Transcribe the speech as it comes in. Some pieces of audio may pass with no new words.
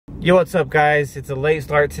Yo, what's up guys? It's a late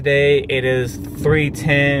start today. It is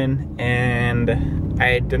 3:10 and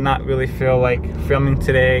I did not really feel like filming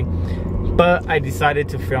today, but I decided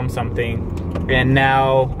to film something. And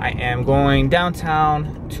now I am going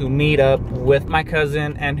downtown to meet up with my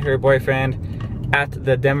cousin and her boyfriend at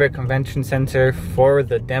the Denver Convention Center for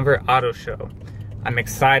the Denver Auto Show. I'm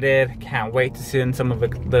excited, can't wait to sit in some of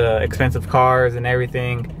the expensive cars and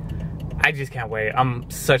everything. I just can't wait. I'm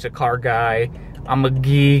such a car guy. I'm a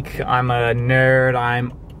geek, I'm a nerd,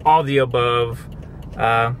 I'm all the above.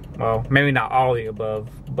 Well, maybe not all the above,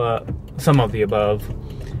 but some of the above.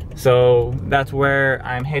 So that's where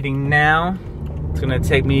I'm heading now. It's gonna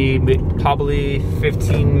take me probably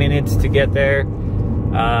 15 minutes to get there.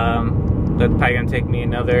 That's probably gonna take me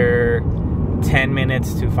another 10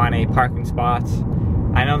 minutes to find a parking spot.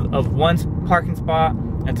 I know of one parking spot,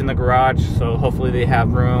 it's in the garage, so hopefully they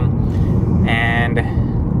have room. And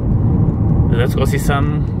let's go see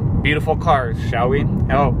some beautiful cars, shall we?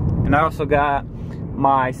 Oh, and I also got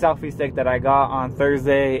my selfie stick that I got on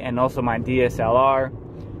Thursday and also my DSLR.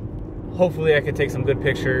 Hopefully I can take some good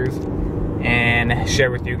pictures and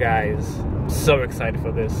share with you guys. I'm so excited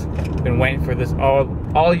for this. Been waiting for this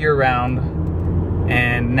all year round,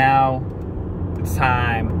 and now it's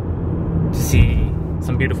time to see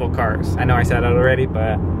some beautiful cars. I know I said that already,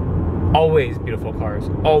 but always beautiful cars,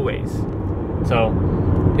 always. So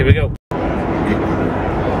here we go.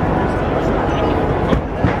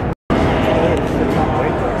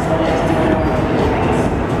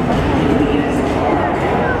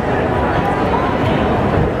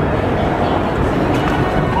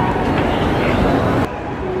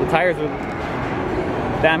 Tires with,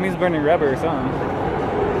 damn, he's burning rubber or something.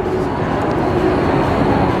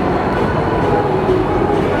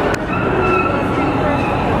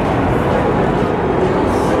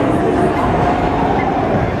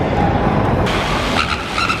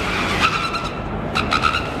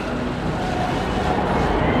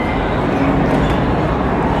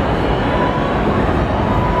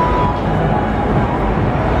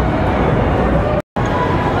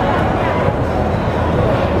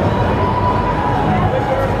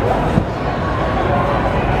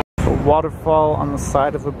 Waterfall on the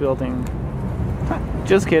side of a building.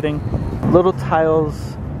 Just kidding. Little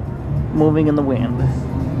tiles moving in the wind.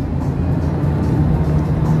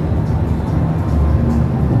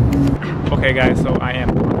 Okay guys, so I am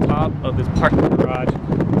on top of this parking garage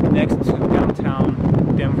next to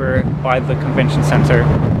downtown Denver by the convention center,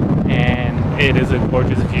 and it is a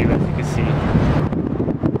gorgeous view, as you can see.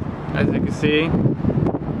 As you can see,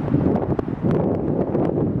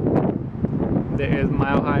 there is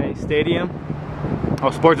Mile High Stadium. Oh,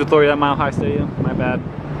 Sports Authority, that Mile High Stadium, my bad.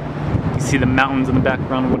 You see the mountains in the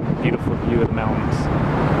background. What a beautiful view of the mountains.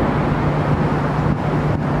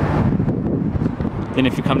 Then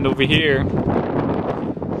if you come over here,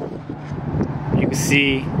 you can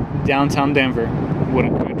see downtown Denver. What a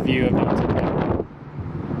good view of downtown Denver.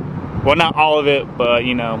 Well, not all of it, but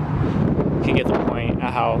you know, you can get the point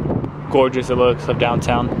of how gorgeous it looks of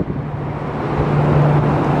downtown.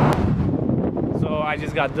 I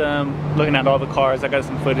just got done looking at all the cars. I got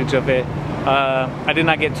some footage of it. I did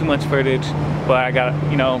not get too much footage, but I got,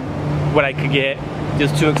 you know, what I could get.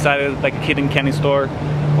 Just too excited, like a kid in a candy store,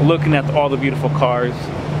 looking at all the beautiful cars.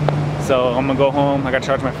 So I'm gonna go home. I gotta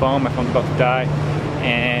charge my phone. My phone's about to die,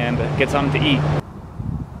 and get something to eat.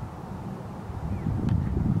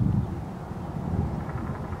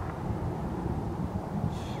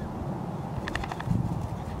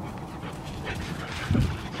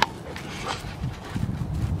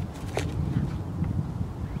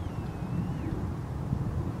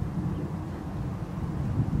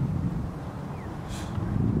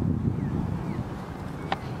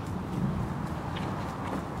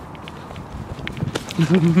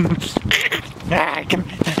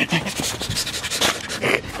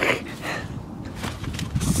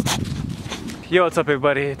 Yo, what's up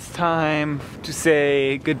everybody? It's time to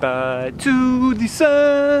say goodbye to the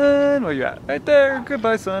sun. Where you at? Right there.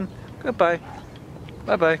 Goodbye, sun. Goodbye.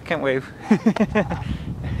 Bye-bye. Can't wave.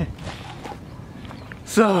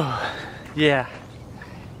 So, yeah.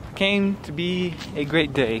 Came to be a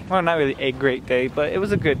great day. Well, not really a great day, but it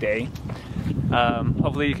was a good day.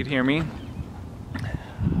 Hopefully you could hear me.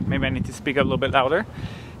 Maybe I need to speak up a little bit louder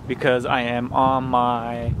because I am on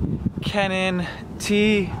my Canon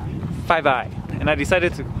T5i, and I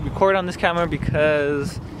decided to record on this camera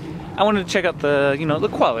because I wanted to check out the, you know, the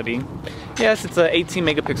quality. Yes, it's an 18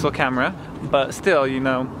 megapixel camera, but still, you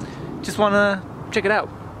know, just want to check it out,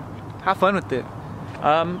 have fun with it.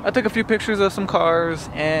 I took a few pictures of some cars,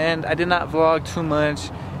 and I did not vlog too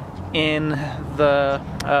much in the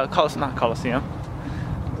Coliseum,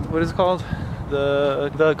 what is it called?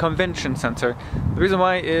 The convention center. The reason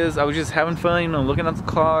why is I was just having fun, you know, looking at the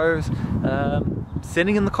cars,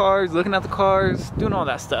 sitting in the cars, looking at the cars, doing all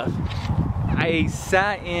that stuff. I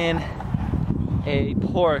sat in a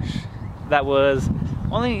Porsche that was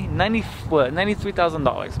only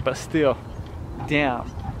 $93,000, but still,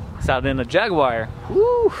 damn. Sat in a Jaguar.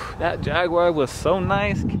 Woo, that Jaguar was so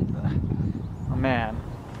nice. Oh, man.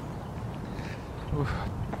 Oof.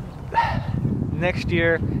 Next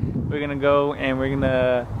year, we're gonna go and we're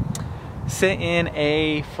gonna sit in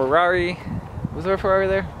a Ferrari. Was there a Ferrari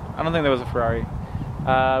there? I don't think there was a Ferrari.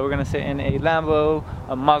 We're gonna sit in a Lambo,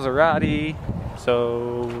 a Maserati.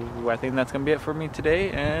 So I think that's gonna be it for me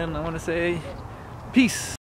today, and I want to say peace.